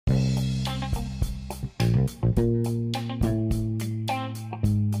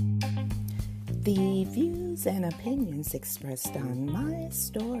The views and opinions expressed on My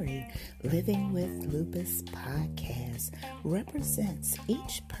Story Living with Lupus podcast represents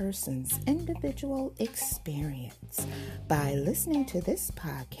each person's individual experience. By listening to this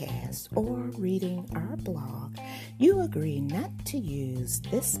podcast or reading our blog, you agree not to use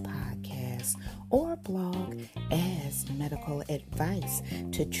this podcast or blog as medical advice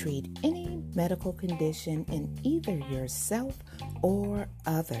to treat any medical condition in either yourself or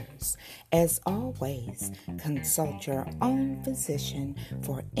others. As always, consult your own physician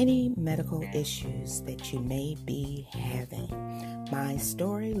for any medical issues that you may be having. My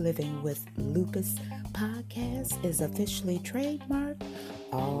Story Living with Lupus podcast is officially trademarked,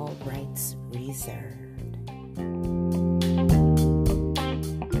 all rights reserved.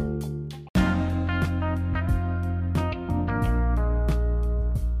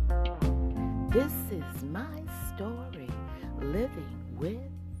 This is My Story Living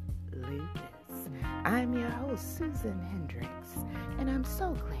with Lupus. I'm your host, Susan Hendricks, and I'm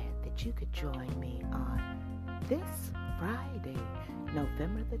so glad that you could join me on this Friday,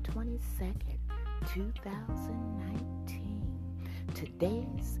 November the 22nd, 2019.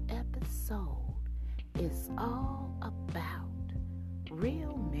 Today's episode is all about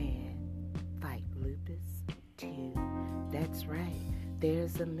Real Men Fight Lupus too. That's right.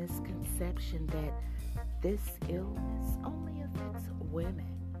 There's a misconception that this illness only affects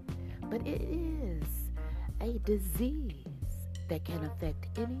women, but it is a disease that can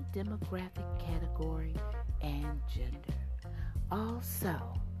affect any demographic category and gender. Also,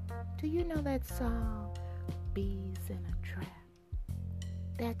 do you know that song, Bees in a Trap?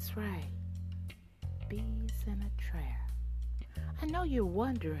 That's right, Bees in a Trap. I know you're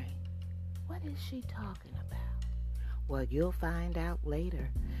wondering, what is she talking about? Well, you'll find out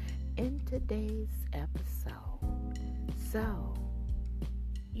later in today's episode. So,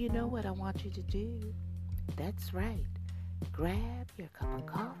 you know what I want you to do? That's right. Grab your cup of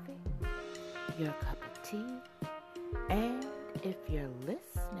coffee, your cup of tea, and if you're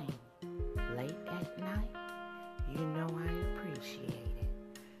listening late at night, you know I appreciate it.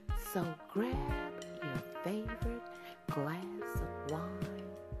 So grab your favorite glass of wine.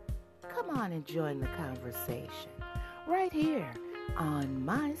 Come on and join the conversation right here on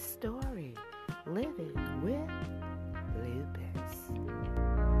My Story Living with Lupus.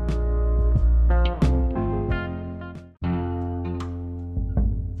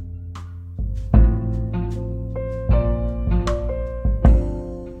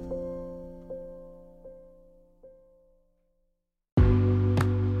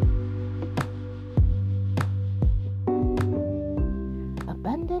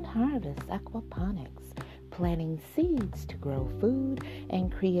 Abundant Harvest Aquaponics, planting seeds to grow food and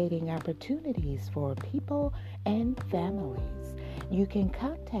creating opportunities for people and families. You can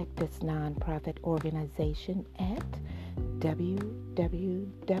contact this nonprofit organization at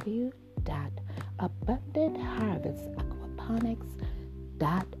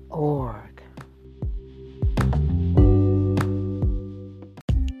www.abundantharvestaquaponics.org.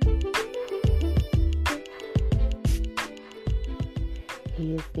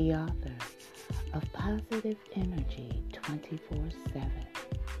 He is the author of Positive Energy 24/7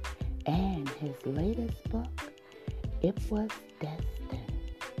 and his latest book, It Was Destined,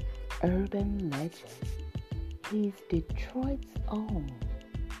 Urban Legend. He's Detroit's own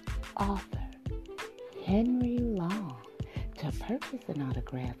author, Henry Long. To purchase an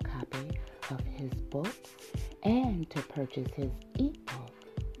autographed copy of his books and to purchase his ebook,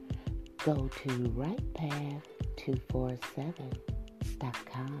 go to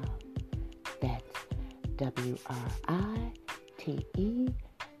rightpath247.com. That's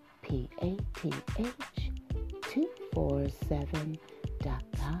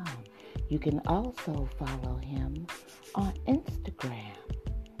WRITEPATH247.com. You can also follow him on Instagram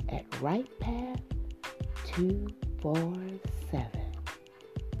at rightpath247.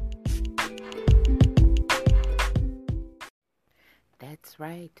 That's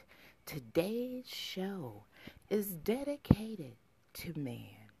right. Today's show is dedicated to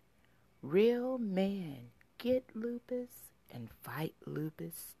men. Real men get lupus and fight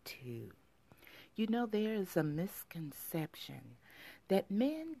lupus too. You know, there is a misconception that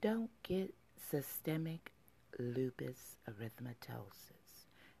men don't get systemic lupus erythematosus,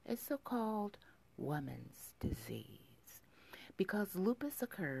 a so-called woman's disease, because lupus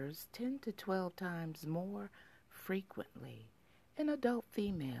occurs 10 to 12 times more frequently in adult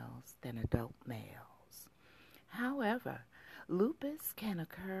females than adult males. However, lupus can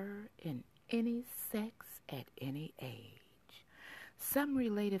occur in any sex at any age. Some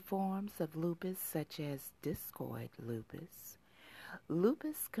related forms of lupus, such as discoid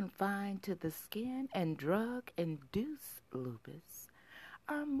lupus confined to the skin, and drug-induced lupus,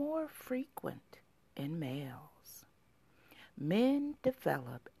 are more frequent in males. Men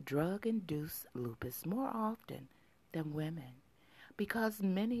develop drug-induced lupus more often than women because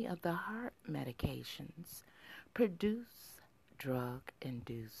many of the heart medications produce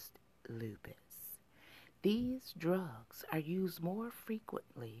drug-induced lupus. These drugs are used more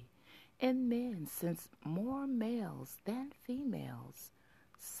frequently in men since more males than females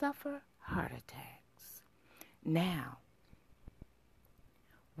suffer heart attacks. Now,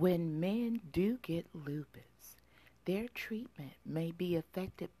 when men do get lupus, their treatment may be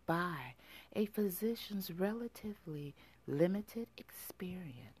affected by a physician's relatively limited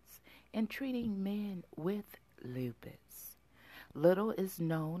experience in treating men with lupus. Little is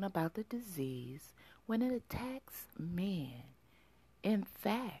known about the disease when it attacks men. In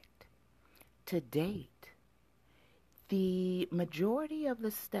fact, to date, the majority of the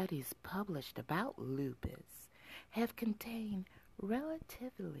studies published about lupus have contained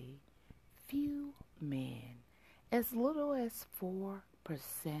relatively few men, as little as 4%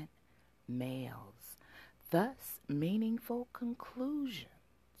 males. Thus, meaningful conclusions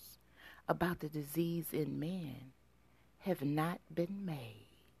about the disease in men have not been made.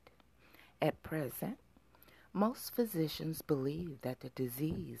 At present, most physicians believe that the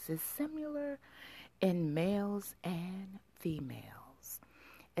disease is similar in males and females.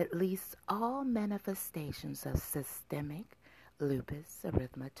 At least all manifestations of systemic lupus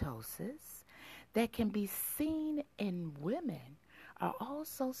erythematosus that can be seen in women are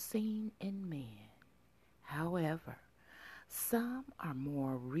also seen in men. However, some or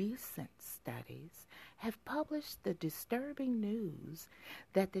more recent studies have published the disturbing news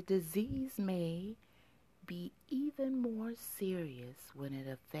that the disease may be even more serious when it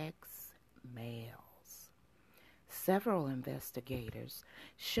affects males. Several investigators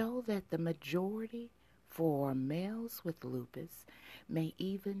show that the majority for males with lupus may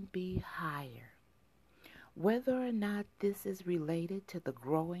even be higher. Whether or not this is related to the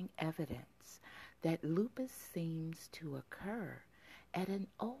growing evidence that lupus seems to occur at an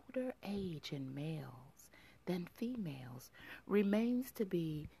older age in males than females remains to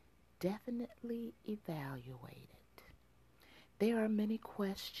be definitely evaluated. There are many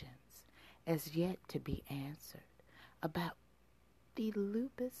questions as yet to be answered about the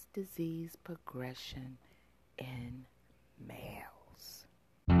lupus disease progression in males.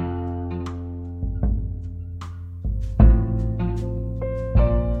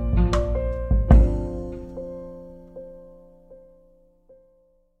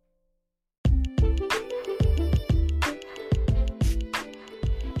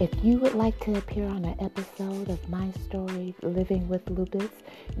 If you would like to appear on an episode of My Story Living with Lupus,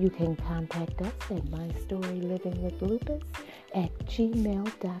 you can contact us at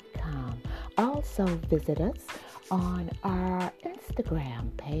mystorylivingwithlupus@gmail.com. Also visit us on our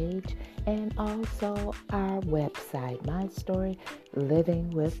Instagram page and also our website, My Story Living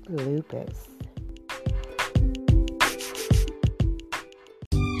with Lupus.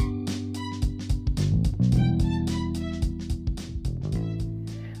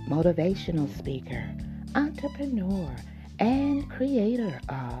 Motivational speaker, entrepreneur, and creator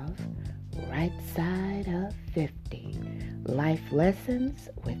of Right Side of 50, Life Lessons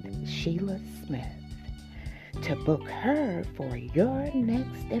with Sheila Smith. To book her for your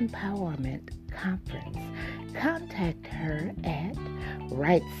next empowerment conference, contact her at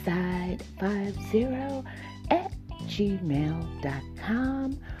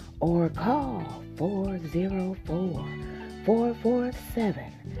rightside50@gmail.com or call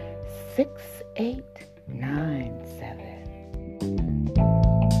 404-447-6897.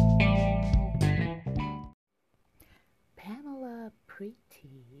 Pamela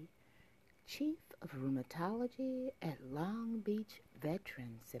Preety, Chief of Rheumatology at Long Beach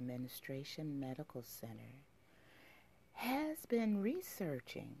Veterans Administration Medical Center, has been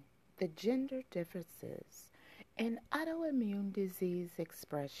researching the gender differences in autoimmune disease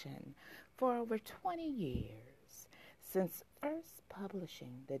expression for over 20 years, since first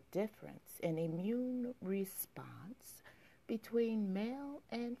publishing the difference in immune response between male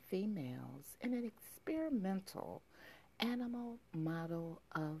and females in an experimental animal model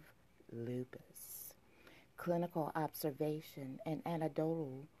of lupus. Clinical observation and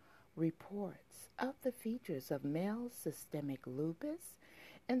anecdotal reports of the features of male systemic lupus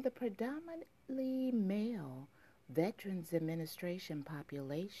in the predominantly male Veterans Administration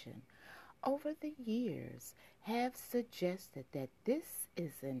population over the years have suggested that this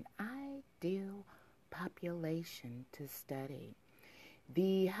is an ideal population to study.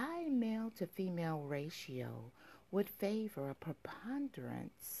 The high male to female ratio would favor a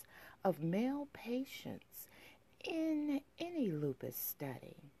preponderance of male patients in any lupus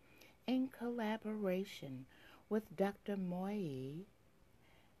study. In collaboration with Dr. Moyi,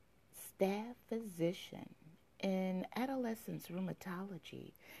 staff physician in adolescent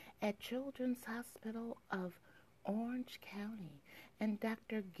rheumatology at Children's Hospital of Orange County, and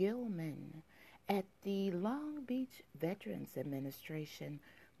Dr. Gilman at the Long Beach Veterans Administration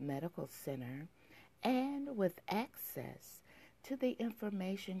Medical Center, and with access to the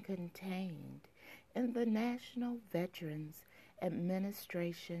information contained in the National Veterans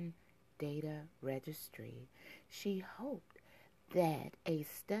Administration Data Registry, she hoped that a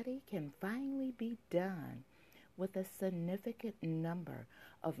study can finally be done with a significant number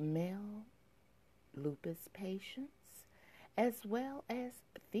of male lupus patients as well as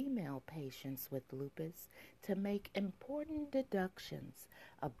female patients with lupus to make important deductions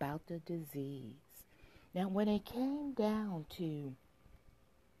about the disease. Now, when it came down to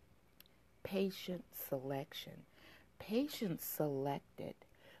patient selection, patients selected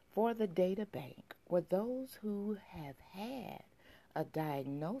for the data bank were those who have had a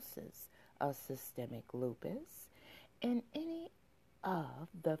diagnosis of systemic lupus in any of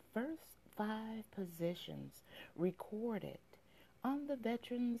the first 5 positions recorded on the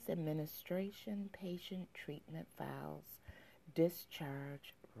Veterans Administration Patient Treatment Files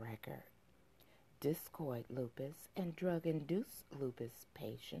discharge record. Discoid lupus and drug-induced lupus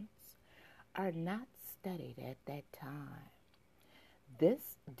patients are not studied at that time.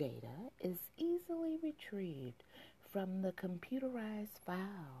 This data is easily retrieved from the computerized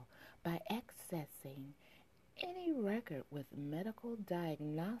file by accessing any record with medical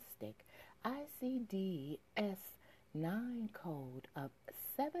diagnostic ICD-S9 code of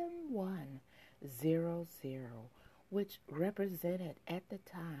 7100, which represented at the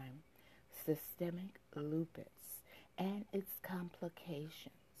time systemic lupus and its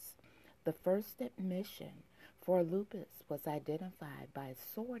complications. The first admission for lupus was identified by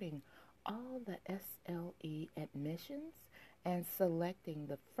sorting all the SLE admissions and selecting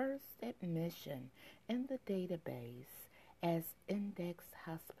the first admission in the database as index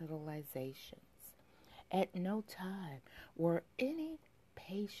hospitalizations. At no time were any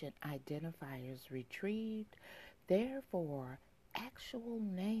patient identifiers retrieved, therefore actual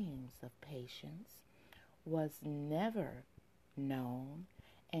names of patients was never known,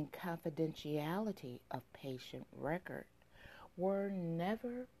 and confidentiality of patient record were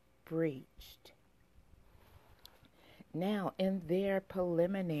never breached. Now, in their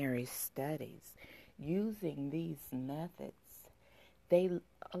preliminary studies using these methods, they,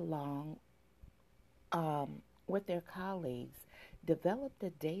 along with their colleagues, developed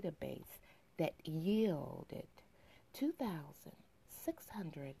a database that yielded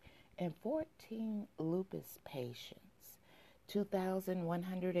 2,614 lupus patients,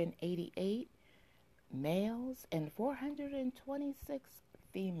 2,188 males, and 426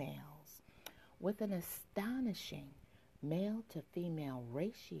 females, with an astonishing male to female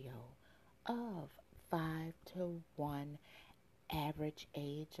ratio of 5 to 1, average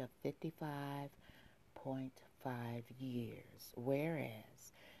age of 55.5 years,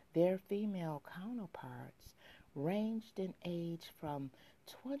 whereas their female counterparts ranged in age from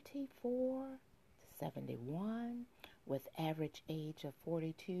 24 to 71, with average age of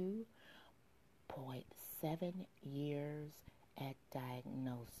 42.7 years at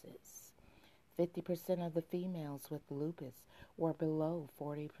diagnosis. 50% of the females with lupus were below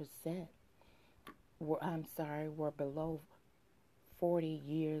were below 40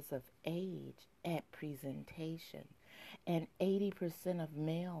 years of age at presentation, and 80% of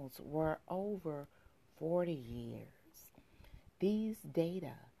males were over 40 years. These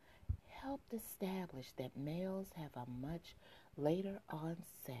data helped establish that males have a much later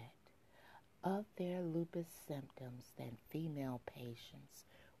onset of their lupus symptoms than female patients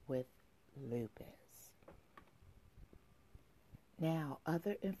with lupus. Now,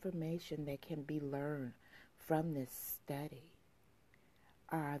 other information that can be learned from this study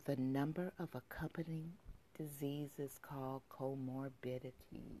are the number of accompanying diseases called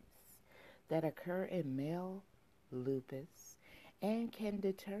comorbidities that occur in male lupus and can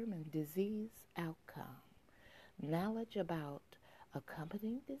determine disease outcome. Knowledge about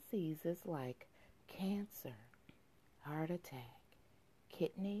accompanying diseases like cancer, heart attack,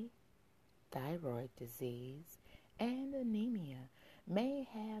 kidney, thyroid disease, and anemia may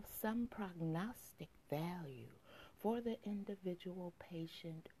have some prognostic value for the individual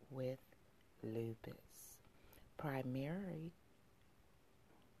patient with lupus. Primary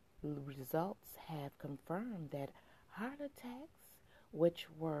results have confirmed that heart attacks which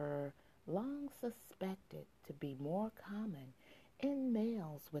were long suspected to be more common in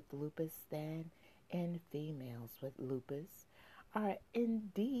males with lupus than in females with lupus, are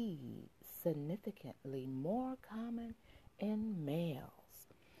indeed significantly more common in males.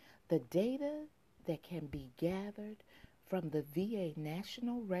 The data that can be gathered from the VA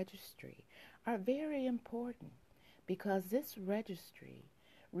National Registry are very important because this registry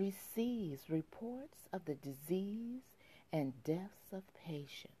receives reports of the disease and deaths of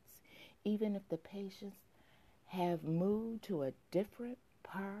patients, even if the patients have moved to a different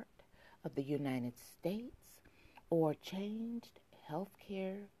part of the United States or changed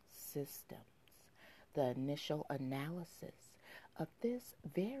healthcare systems. The initial analysis of this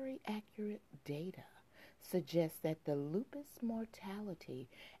very accurate data suggests that the lupus mortality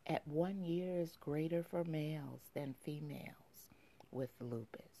at 1 year is greater for males than females with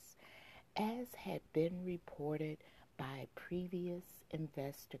lupus, as had been reported by previous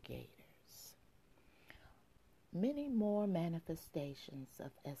investigators. Many more manifestations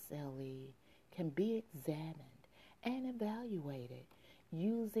of SLE can be examined and evaluated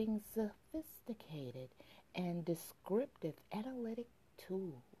using sophisticated and descriptive analytic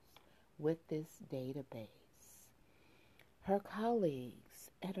tools with this database. Her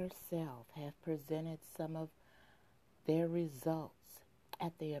colleagues and herself have presented some of their results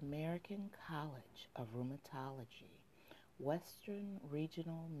at the American College of Rheumatology Western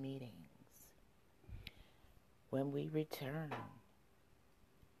Regional Meetings. When we return,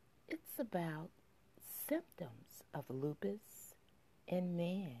 it's about symptoms of lupus in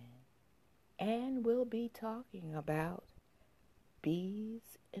men, and we'll be talking about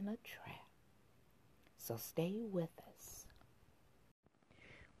bees in a trap. So stay with us.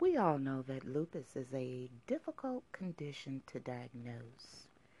 We all know that lupus is a difficult condition to diagnose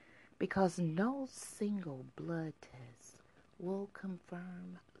because no single blood test will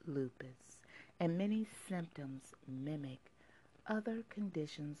confirm lupus, and many symptoms mimic other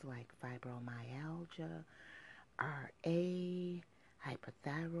conditions like fibromyalgia, RA,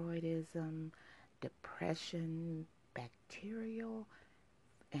 hypothyroidism, depression, bacterial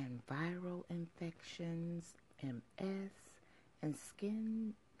and viral infections, MS, and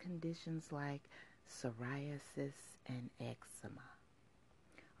skin conditions like psoriasis and eczema.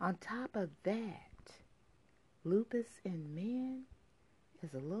 On top of that, lupus in men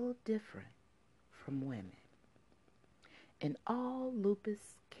is a little different from women. In all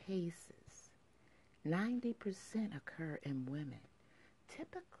lupus cases, 90% occur in women,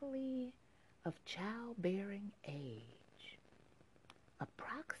 typically of childbearing age.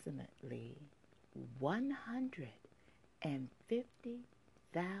 Approximately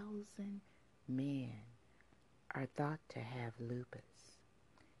 150,000 men are thought to have lupus.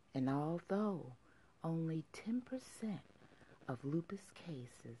 And although only 10% of lupus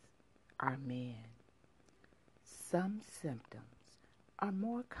cases are men, some symptoms are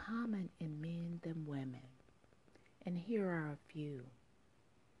more common in men than women. And here are a few.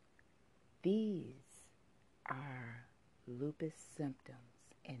 These are lupus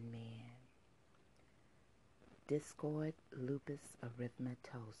symptoms in men. Discoid lupus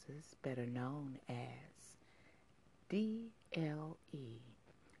erythematosus, better known as DLE.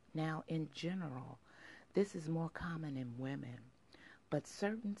 Now, in general, this is more common in women, but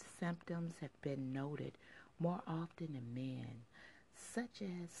certain symptoms have been noted more often in men, such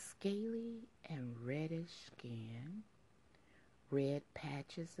as scaly and reddish skin. Red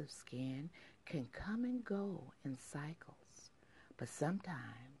patches of skin can come and go in cycles, but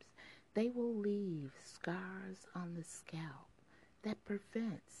sometimes they will leave scars on the scalp that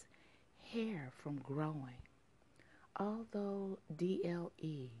prevents hair from growing. Although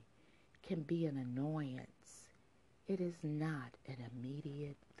DLE can be an annoyance, it is not an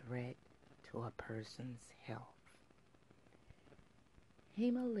immediate threat to a person's health.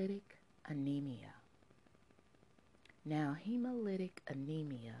 Hemolytic anemia. Now, hemolytic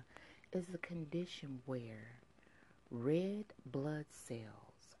anemia is a condition where red blood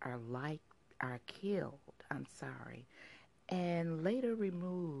cells are killed, and later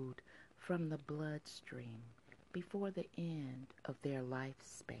removed from the bloodstream before the end of their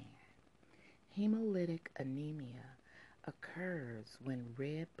lifespan. Hemolytic anemia occurs when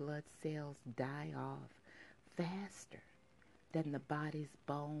red blood cells die off faster than the body's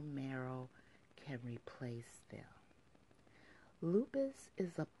bone marrow can replace them. Lupus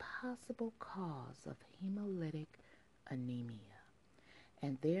is a possible cause of hemolytic anemia,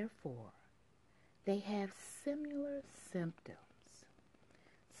 and therefore they have similar symptoms.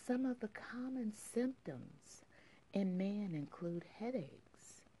 Some of the common symptoms in men include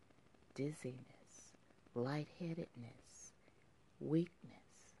headaches, dizziness, lightheadedness,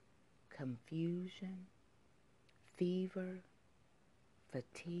 weakness, confusion, fever,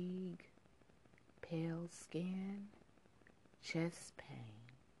 fatigue, pale skin, chest pain,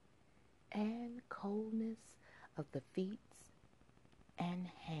 and coldness of the feet and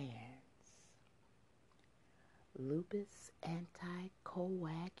hands. Lupus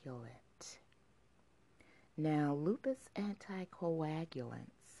anticoagulant. Now, lupus anticoagulants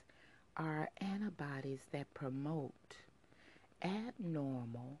are antibodies that promote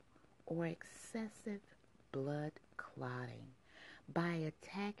abnormal or excessive blood clotting by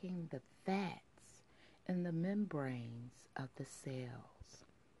attacking the fats in the membranes of the cells.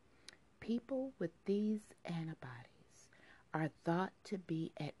 People with these antibodies are thought to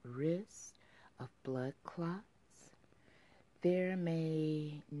be at risk of blood clots. There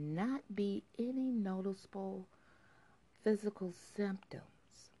may not be any noticeable physical symptoms.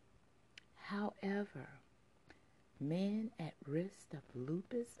 However, men at risk of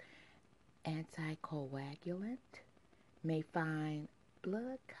lupus anticoagulant may find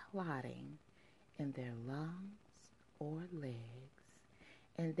blood clotting in their lungs or legs,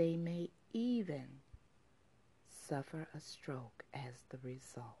 and they may even suffer a stroke as the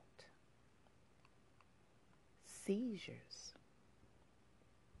result. Seizures.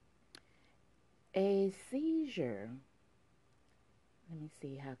 A seizure, let me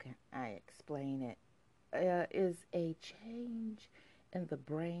see how can I explain it, is a change in the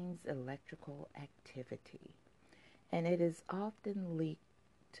brain's electrical activity, and it is often linked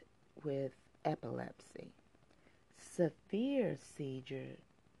with epilepsy. Severe seizure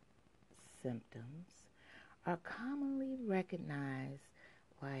symptoms are commonly recognized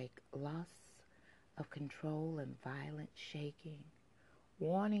like loss of control and violent shaking.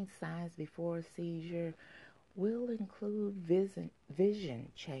 Warning signs before a seizure will include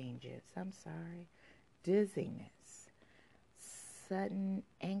vision changes, dizziness, sudden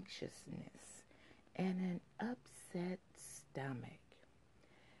anxiousness, and an upset stomach.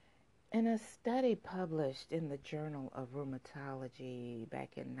 In a study published in the Journal of Rheumatology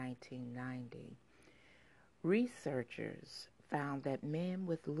back in 1990, researchers found that men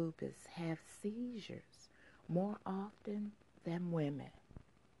with lupus have seizures more often than women.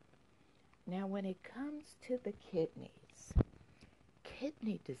 Now, when it comes to the kidneys,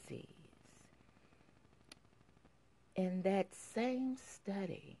 kidney disease, in that same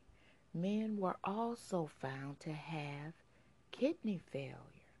study, men were also found to have kidney failure,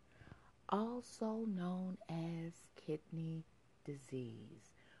 also known as kidney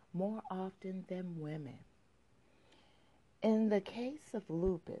disease, more often than women. In the case of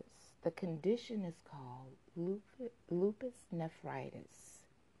lupus, the condition is called lupus nephritis.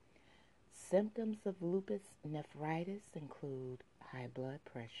 Symptoms of lupus nephritis include high blood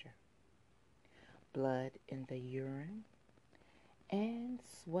pressure, blood in the urine, and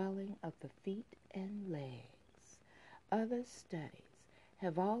swelling of the feet and legs. Other studies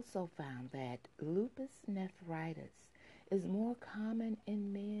have also found that lupus nephritis is more common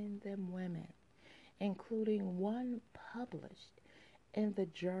in men than women, including one published in the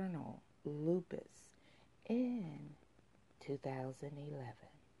journal Lupus in 2011.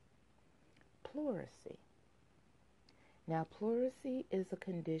 Pleurisy. Now, pleurisy is a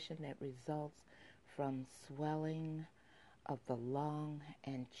condition that results from swelling of the lung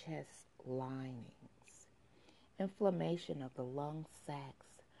and chest linings. Inflammation of the lung sacs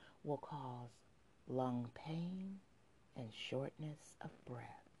will cause lung pain and shortness of breath.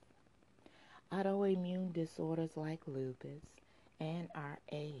 Autoimmune disorders like lupus and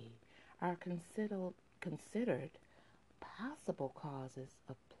RA are considered possible causes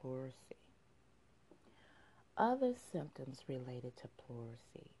of pleurisy. Other symptoms related to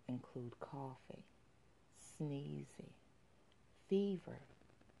pleurisy include coughing, sneezing, fever,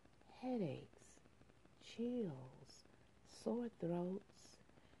 headaches, chills, sore throats,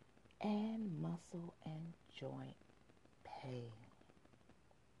 and muscle and joint pain.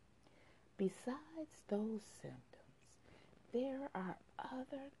 Besides those symptoms, there are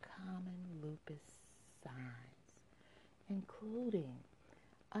other common lupus signs, including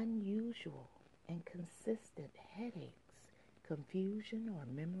unusual and consistent headaches, confusion or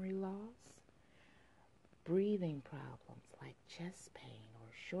memory loss, breathing problems like chest pain or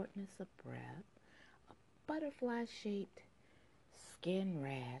shortness of breath, a butterfly-shaped skin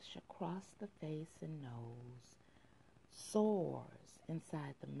rash across the face and nose, sores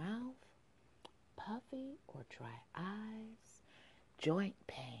inside the mouth, puffy or dry eyes, joint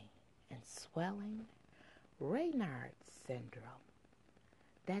pain and swelling, Raynaud's syndrome.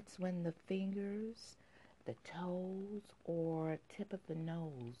 That's when the fingers, the toes, or tip of the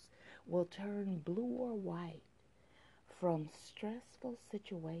nose will turn blue or white, from stressful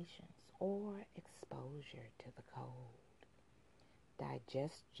situations or exposure to the cold,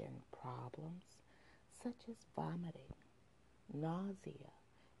 digestion problems such as vomiting, nausea,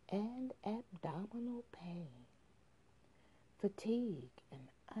 and abdominal pain, fatigue, and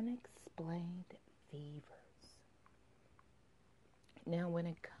unexplained fevers. Now, when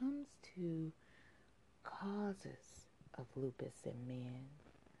it comes to causes of lupus in men,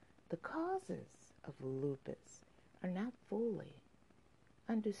 the causes of lupus are not fully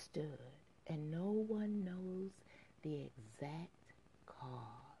understood, and no one knows the exact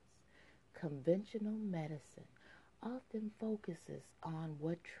cause. Conventional medicine often focuses on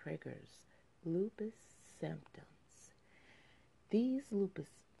what triggers lupus symptoms. These lupus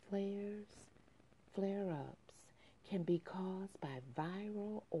flare-ups can be caused by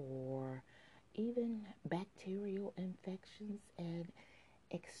viral or even bacterial infections and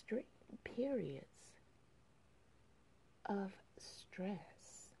extreme periods of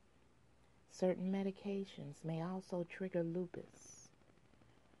stress. Certain medications may also trigger lupus.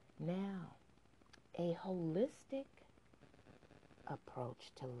 Now, a holistic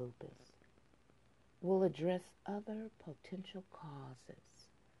approach to lupus will address other potential causes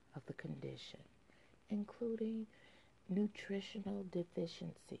of the condition, including nutritional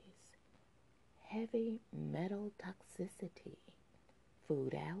deficiencies, heavy metal toxicity,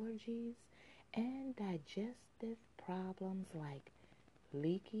 food allergies, and digestive problems like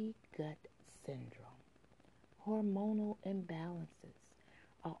leaky gut syndrome. Hormonal imbalances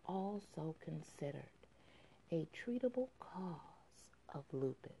are also considered a treatable cause of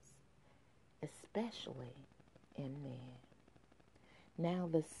lupus, especially in men. Now,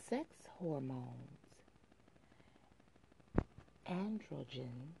 the sex hormones,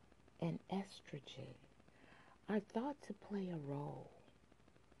 androgen and estrogen, are thought to play a role.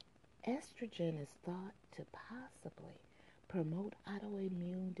 Estrogen is thought to possibly promote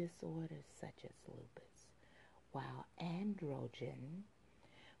autoimmune disorders such as lupus, while androgen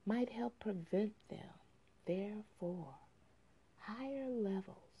might help prevent them. Therefore, higher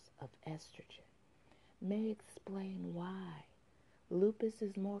levels of estrogen may explain why lupus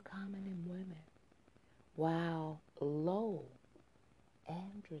is more common in women, while low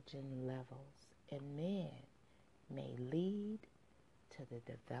androgen levels in men may lead to the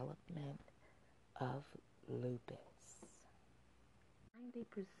development of lupus.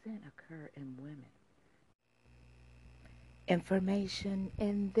 90% occur in women. Information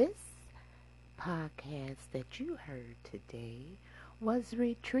in this podcast that you heard today was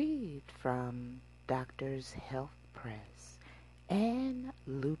retrieved from Doctors Health Press and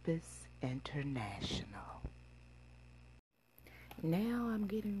Lupus International. Now I'm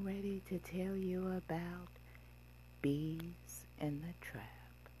getting ready to tell you about Bees in the Trap.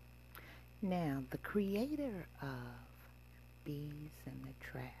 Now, the creator of Bees in the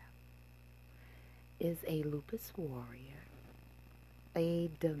Trap is a lupus warrior, a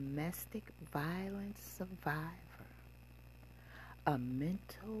domestic violence survivor, a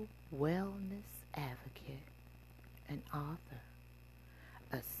mental wellness advocate, an author,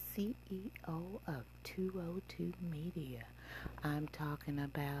 a CEO of 202 Media. I'm talking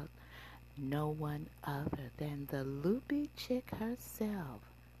about no one other than the loopy chick herself,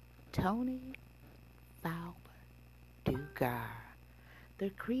 Tony Fowler-Dugar, the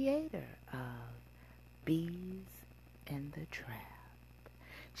creator of Bees in the Trap.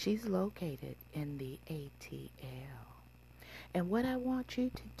 She's located in the ATL. And what I want you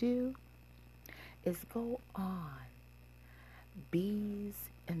to do is go on Bees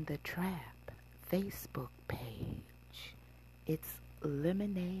in the Trap Facebook page. It's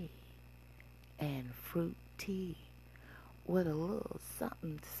lemonade and fruit tea with a little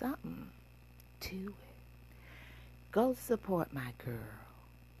something to it. Go support my girl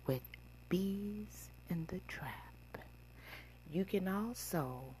with Bees in the Trap. You can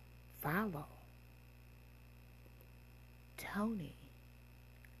also follow Tony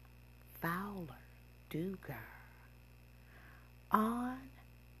Fowler-Dugar on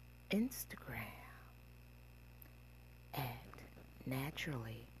Instagram at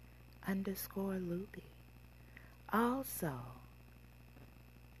naturally_loopy. Also,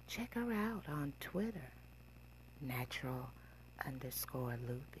 check her out on Twitter,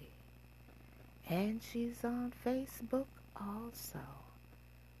 natural_loopy. And she's on Facebook also.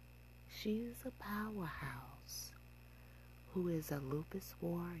 She's a powerhouse who is a lupus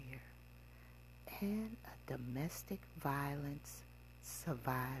warrior and a domestic violence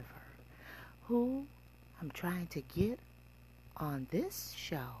survivor who I'm trying to get on this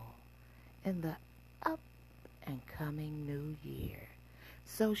show in the up and coming new year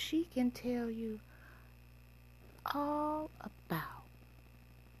so she can tell you all about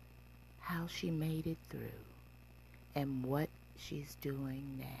how she made it through and what she's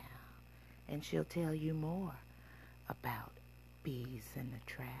doing now. And she'll tell you more about bees in the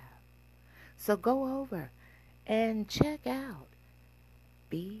trap. So go over and check out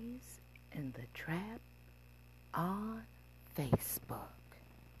Bees in the Trap on Facebook.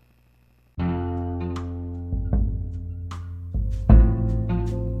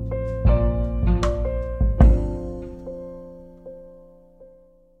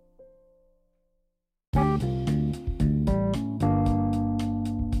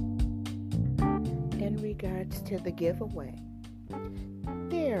 In regards to the giveaway,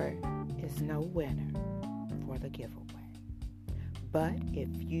 there is no winner for the giveaway. But if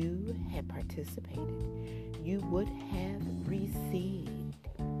you had participated, you would have received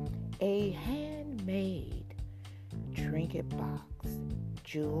a handmade trinket box,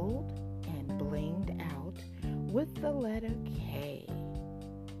 jeweled and blinged out with the letter K.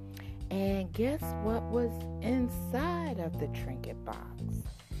 And guess what was inside of the trinket box?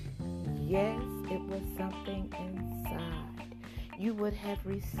 Yes, it was something inside. You would have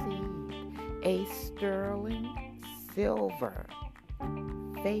received a sterling silver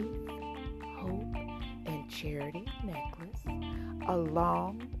faith, hope, and charity necklace,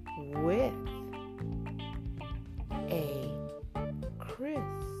 along with a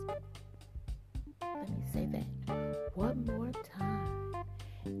crisp, let me say that one more time,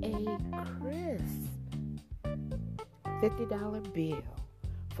 a crisp $50 bill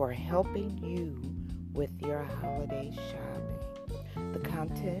for helping you with your holiday shopping. The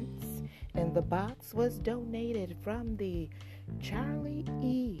contents in the box was donated from the Charlie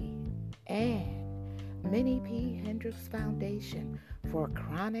E. and Minnie P. Hendricks Foundation for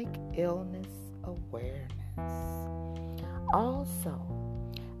Chronic Illness Awareness. Also,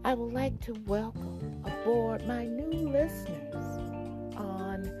 I would like to welcome aboard my new listeners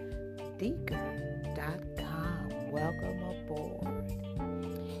on Deacon.com. Welcome aboard.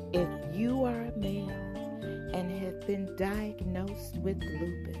 If you are a male and have been diagnosed with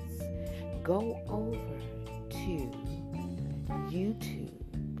lupus, go over to YouTube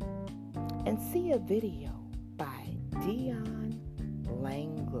and see a video by Dion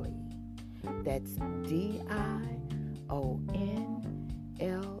Langley. That's DIONLANGLEY.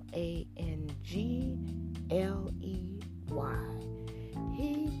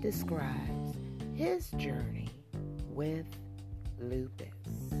 He describes his journey with lupus.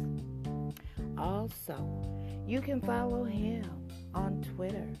 Also, you can follow him on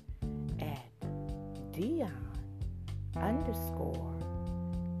Twitter at Dion_Langley.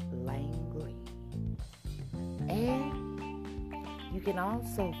 And you can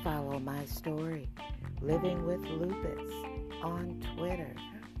also follow my story, Living with Lupus, on Twitter,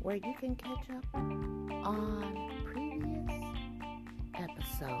 where you can catch up on previous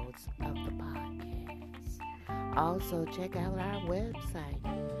episodes of the podcast. Also, check out our website,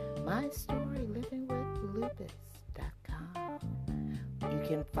 mystorylivingwithlupus.com. You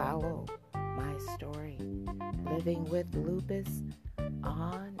can follow my story, Living with Lupus,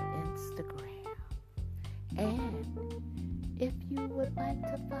 on Instagram. And if you would like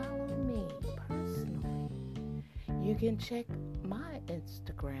to follow me personally, you can check my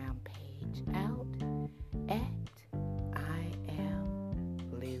Instagram page out at I Am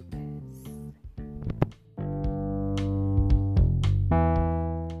Lupus.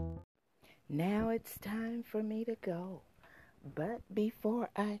 Now it's time for me to go. But before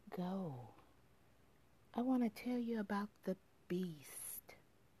I go, I want to tell you about the beast.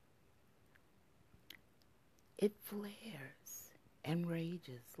 It flares and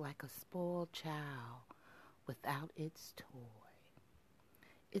rages like a spoiled child without its toy.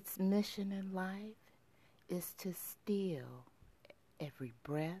 Its mission in life is to steal every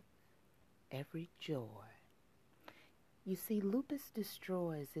breath, every joy. You see, lupus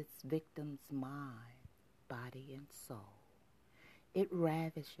destroys its victim's mind, body, and soul. It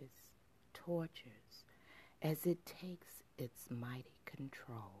ravishes, tortures, as it takes its mighty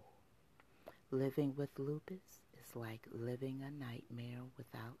control. Living with lupus is like living a nightmare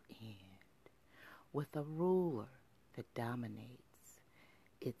without end, with a ruler that dominates.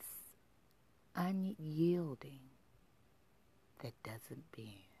 It's unyielding that doesn't bend.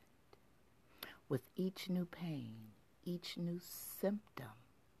 With each new pain, each new symptom,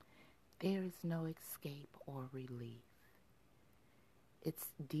 there is no escape or relief.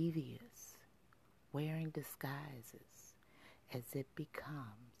 It's devious, wearing disguises as it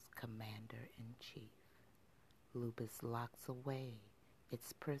becomes commander-in-chief. Lupus locks away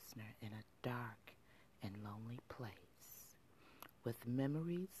its prisoner in a dark and lonely place, with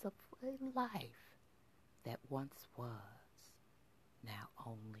memories of a life that once was, now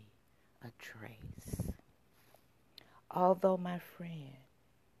only a trace. Although, my friend,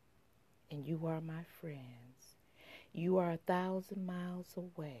 and you are my friends, you are 1,000 miles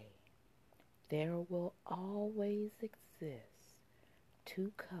away, there will always exist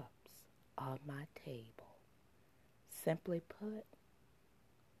 2 cups on my table. Simply put,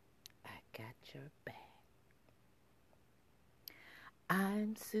 I got your back.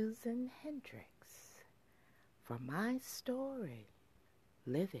 I'm Susan Hendricks for my story,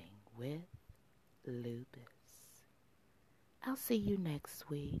 Living with Lupus. I'll see you next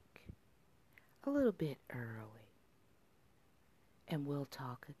week, a little bit early, and we'll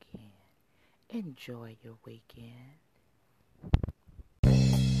talk again. Enjoy your weekend.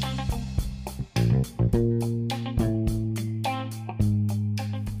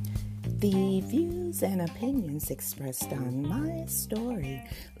 The views and opinions expressed on my story,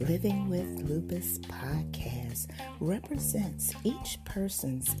 Living with Lupus podcast, represents each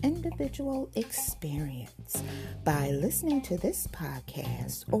person's individual experience. By listening to this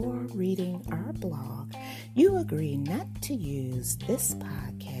podcast or reading our blog, you agree not to use this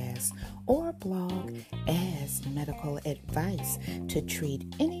podcast or blog as medical advice to treat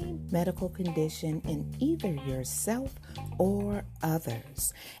any medical condition in either yourself or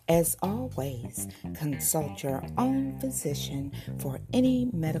others. As always, consult your own physician for any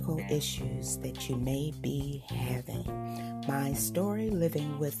medical issues that you may be having. My Story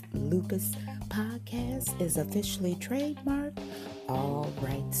Living with Lupus podcast is officially trademarked, all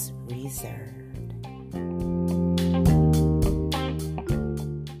rights reserved.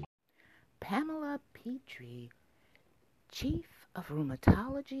 Pamela Petrie, Chief of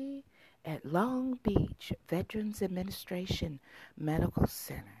Rheumatology at Long Beach Veterans Administration Medical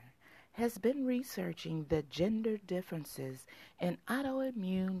Center, has been researching the gender differences in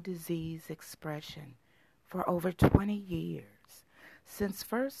autoimmune disease expression for over 20 years, since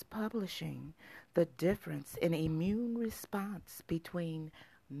first publishing the difference in immune response between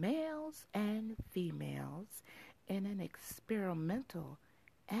males and females in an experimental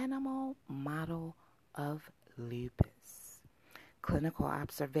animal model of lupus. Clinical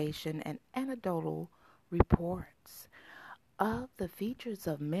observation and anecdotal reports of the features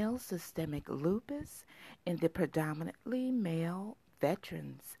of male systemic lupus in the predominantly male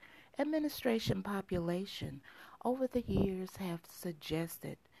Veterans Administration population over the years have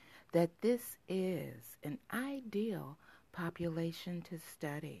suggested that this is an ideal population to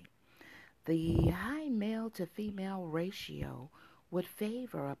study. The high male to female ratio would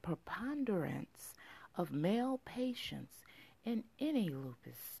favor a preponderance of male patients in any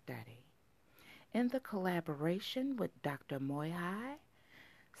lupus study. In the collaboration with Dr. Moyhai,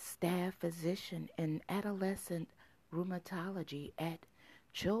 staff physician in adolescent rheumatology at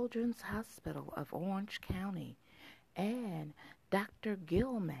Children's Hospital of Orange County, and Dr.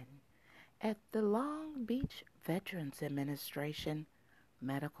 Gilman at the Long Beach Veterans Administration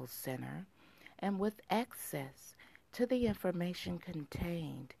Medical Center, and with access to the information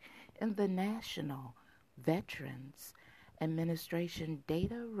contained in the National Veterans Administration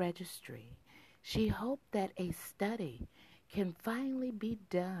Data Registry, she hoped that a study can finally be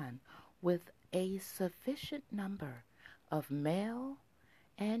done with a sufficient number of male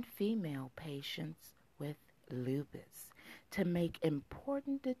and female patients with lupus to make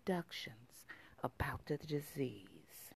important deductions about the disease.